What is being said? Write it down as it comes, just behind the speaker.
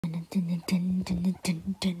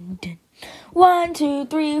1, 2,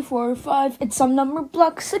 3, 4, 5. It's some number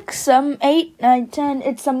blocks. 6, 7, 8, 9, 10.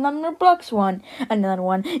 It's some number blocks. 1. Another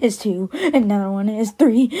one is 2. Another one is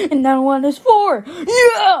 3. Another one is 4.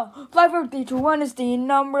 Yeah! 5, 4, 3, 2, 1 is the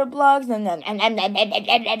number blocks. And then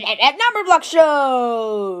number block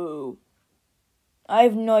show. I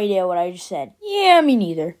have no idea what I just said. Yeah, me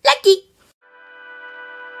neither. Lucky.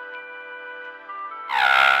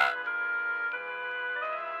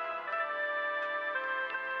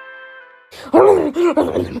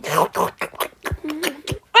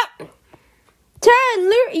 Ted,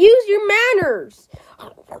 use your manners.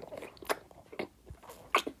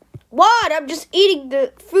 What? I'm just eating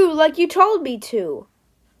the food like you told me to.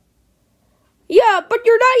 Yeah, but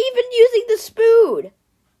you're not even using the spoon.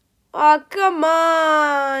 Oh, come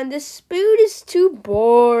on. The spoon is too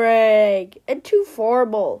boring and too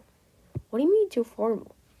formal. What do you mean too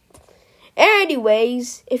formal?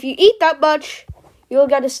 Anyways, if you eat that much, you'll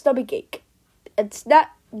get a stomachache. It's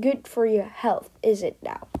not good for your health, is it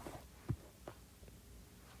now?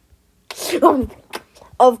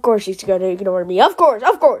 Of course he's gonna ignore me. Of course.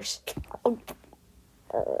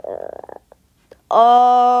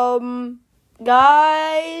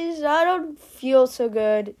 Guys, I don't feel so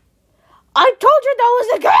good. I told you that was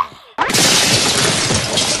a good.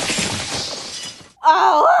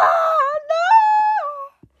 Oh no!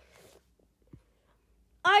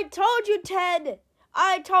 I told you, Ted.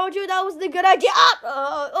 I told you that was the good idea.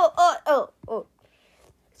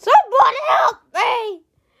 Someone help me!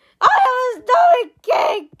 I have a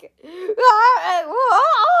stomachache.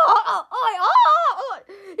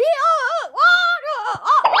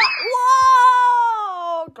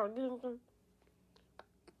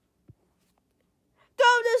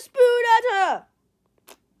 Throw the spoon at her.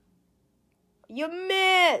 You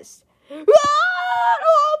missed.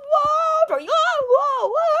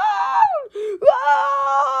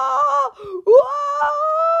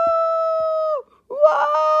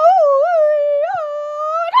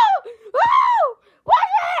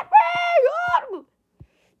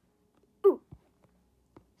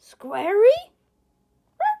 Squarey?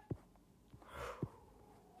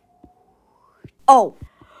 Oh,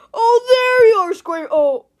 there you are, Square.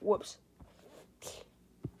 Oh, whoops.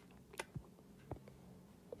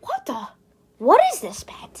 What is this,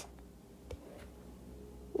 pet?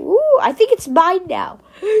 Ooh, I think it's mine now.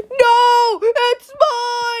 No, it's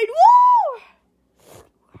mine. Woo!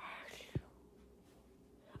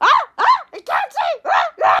 I can't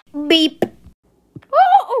see. Beep.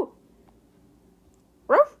 Oh.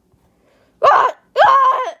 Roof.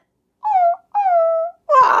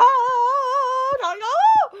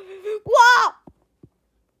 Wow.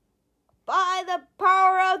 By the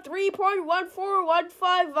power of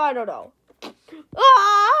 3.1415, I don't know.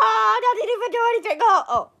 I didn't even do anything.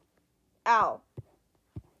 Oh. Ow.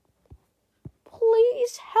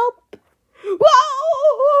 Please help.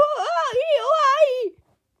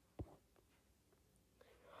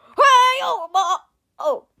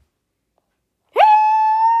 Oh.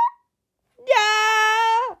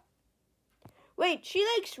 Yeah. Wait, she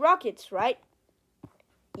likes rockets, right?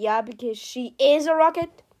 Yeah, because she is a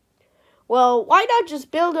rocket. Well, why not just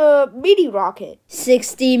build a mini rocket?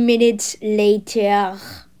 60 minutes later.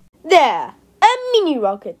 There, a mini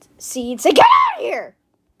rocket. See, it's a get out of here.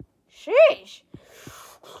 Sheesh.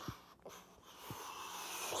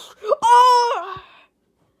 Oh.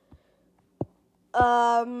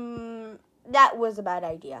 That was a bad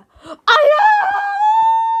idea.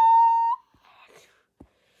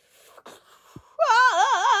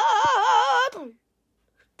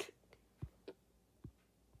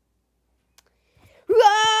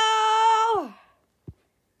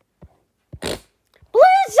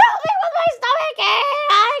 Please help me with my stomachache!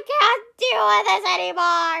 I can't deal with this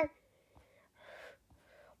anymore.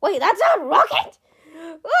 Wait, that's a rocket? I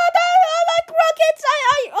like rockets.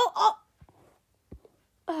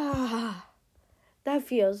 That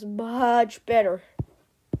feels much better.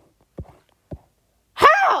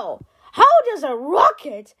 How? How does a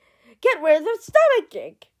rocket get rid of the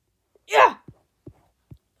stomachache? Yeah.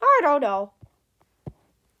 I don't know.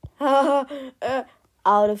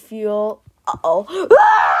 Out of fuel. Uh-oh.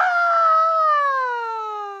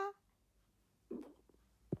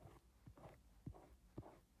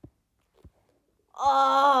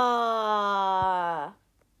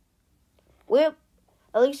 Well,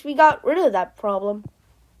 at least we got rid of that problem.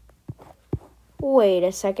 Wait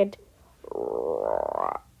a second.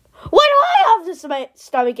 Why do I have this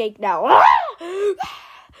stomachache now? Someone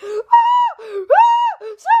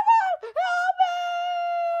help me!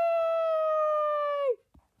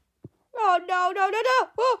 Oh, no.